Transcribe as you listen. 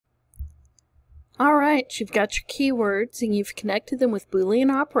Alright, you've got your keywords and you've connected them with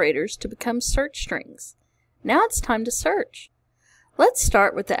Boolean operators to become search strings. Now it's time to search. Let's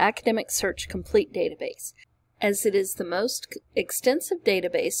start with the Academic Search Complete database, as it is the most extensive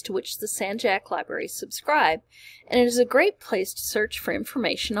database to which the SJC Library subscribe, and it is a great place to search for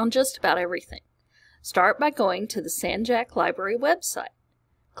information on just about everything. Start by going to the SJC Library website.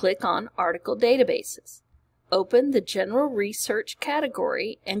 Click on Article Databases. Open the General Research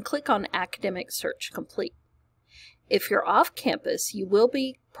category and click on Academic Search Complete. If you're off campus, you will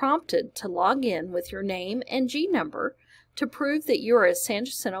be prompted to log in with your name and G number to prove that you are a San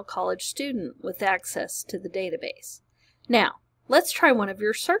Jacinto College student with access to the database. Now, let's try one of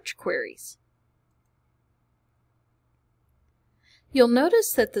your search queries. You'll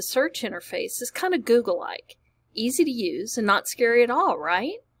notice that the search interface is kind of Google-like, easy to use and not scary at all,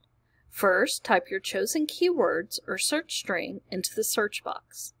 right? First, type your chosen keywords or search string into the search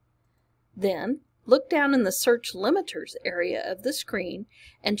box. Then, look down in the Search Limiters area of the screen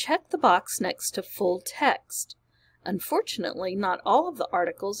and check the box next to Full Text. Unfortunately, not all of the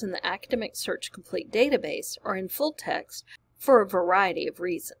articles in the Academic Search Complete database are in full text for a variety of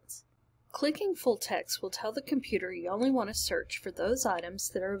reasons. Clicking Full Text will tell the computer you only want to search for those items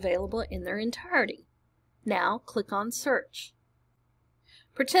that are available in their entirety. Now, click on Search.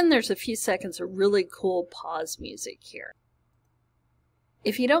 Pretend there's a few seconds of really cool pause music here.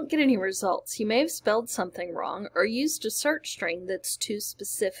 If you don't get any results, you may have spelled something wrong or used a search string that's too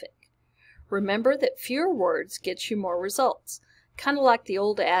specific. Remember that fewer words get you more results, kind of like the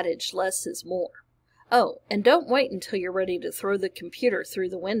old adage, less is more. Oh, and don't wait until you're ready to throw the computer through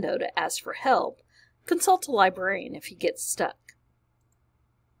the window to ask for help. Consult a librarian if you get stuck.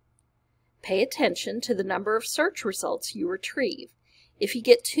 Pay attention to the number of search results you retrieve. If you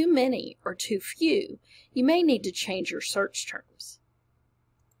get too many or too few, you may need to change your search terms.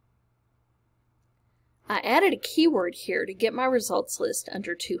 I added a keyword here to get my results list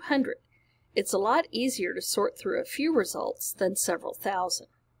under 200. It's a lot easier to sort through a few results than several thousand.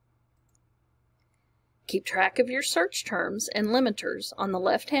 Keep track of your search terms and limiters on the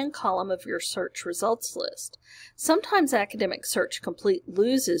left-hand column of your search results list. Sometimes Academic Search Complete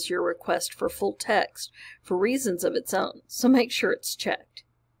loses your request for full text for reasons of its own, so make sure it's checked.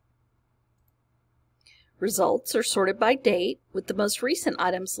 Results are sorted by date, with the most recent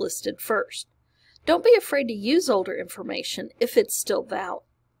items listed first. Don't be afraid to use older information if it's still valid.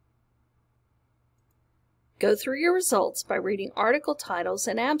 Go through your results by reading article titles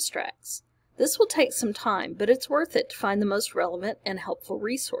and abstracts. This will take some time, but it's worth it to find the most relevant and helpful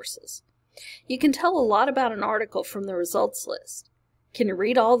resources. You can tell a lot about an article from the results list. Can you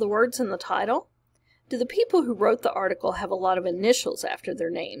read all the words in the title? Do the people who wrote the article have a lot of initials after their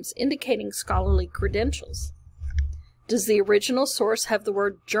names, indicating scholarly credentials? Does the original source have the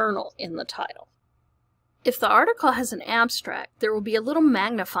word journal in the title? If the article has an abstract, there will be a little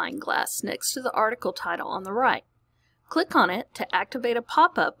magnifying glass next to the article title on the right. Click on it to activate a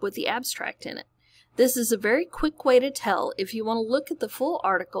pop-up with the abstract in it. This is a very quick way to tell if you want to look at the full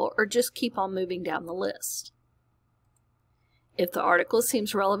article or just keep on moving down the list. If the article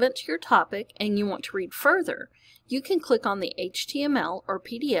seems relevant to your topic and you want to read further, you can click on the HTML or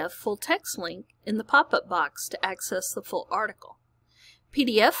PDF full text link in the pop-up box to access the full article.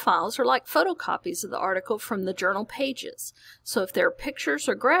 PDF files are like photocopies of the article from the journal pages, so if there are pictures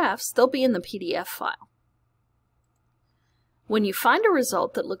or graphs, they'll be in the PDF file. When you find a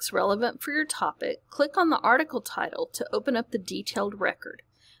result that looks relevant for your topic, click on the article title to open up the detailed record.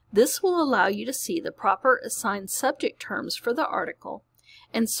 This will allow you to see the proper assigned subject terms for the article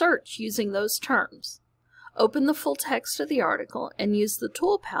and search using those terms. Open the full text of the article and use the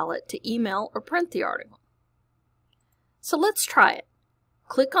tool palette to email or print the article. So let's try it.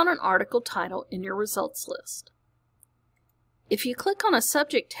 Click on an article title in your results list. If you click on a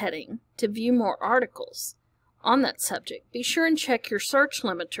subject heading to view more articles on that subject, be sure and check your search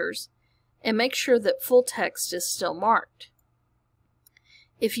limiters and make sure that full text is still marked.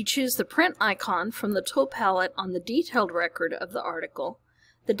 If you choose the print icon from the tool palette on the detailed record of the article,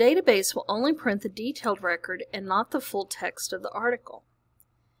 the database will only print the detailed record and not the full text of the article.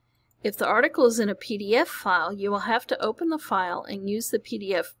 If the article is in a PDF file, you will have to open the file and use the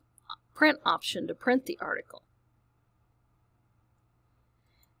PDF print option to print the article.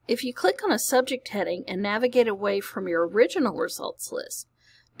 If you click on a subject heading and navigate away from your original results list,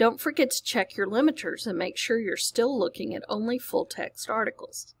 don't forget to check your limiters and make sure you're still looking at only full text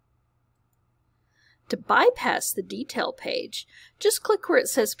articles. To bypass the detail page, just click where it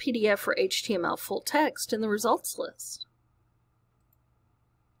says PDF or HTML full text in the results list.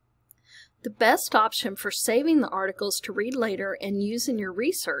 The best option for saving the articles to read later and use in your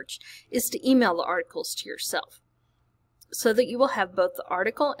research is to email the articles to yourself, so that you will have both the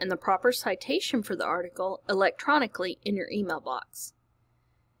article and the proper citation for the article electronically in your email box.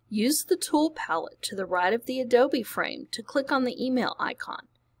 Use the tool palette to the right of the Adobe frame to click on the email icon.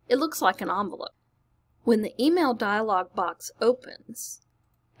 It looks like an envelope. When the email dialog box opens,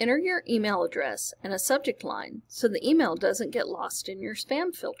 enter your email address and a subject line so the email doesn't get lost in your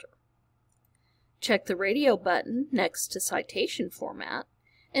spam filter. Check the radio button next to citation format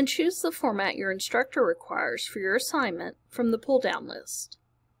and choose the format your instructor requires for your assignment from the pull-down list.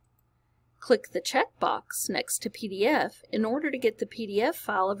 Click the checkbox next to PDF in order to get the PDF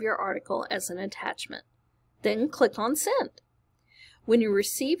file of your article as an attachment. Then click on Send. When you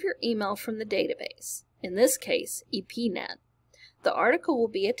receive your email from the database, in this case EPNet, the article will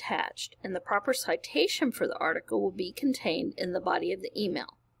be attached and the proper citation for the article will be contained in the body of the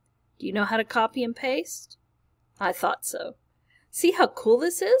email. Do you know how to copy and paste? I thought so. See how cool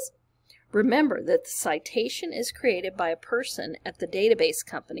this is? Remember that the citation is created by a person at the database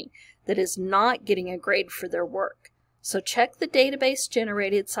company that is not getting a grade for their work. So check the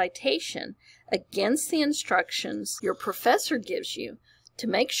database-generated citation against the instructions your professor gives you to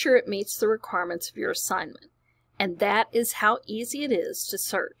make sure it meets the requirements of your assignment. And that is how easy it is to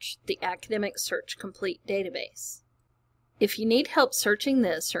search the Academic Search Complete database. If you need help searching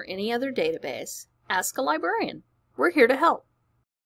this or any other database, ask a librarian. We're here to help.